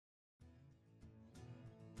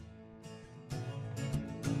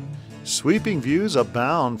Sweeping views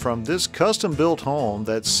abound from this custom-built home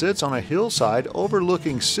that sits on a hillside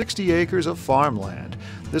overlooking 60 acres of farmland.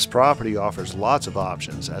 This property offers lots of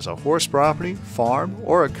options as a horse property, farm,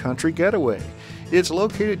 or a country getaway. It's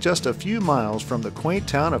located just a few miles from the quaint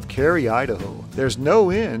town of Carey, Idaho. There's no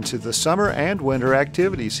end to the summer and winter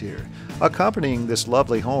activities here. Accompanying this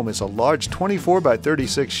lovely home is a large 24 by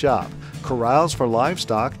 36 shop, corrals for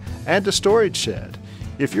livestock, and a storage shed.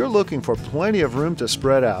 If you're looking for plenty of room to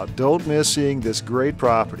spread out, don't miss seeing this great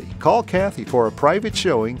property. Call Cathy for a private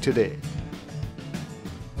showing today.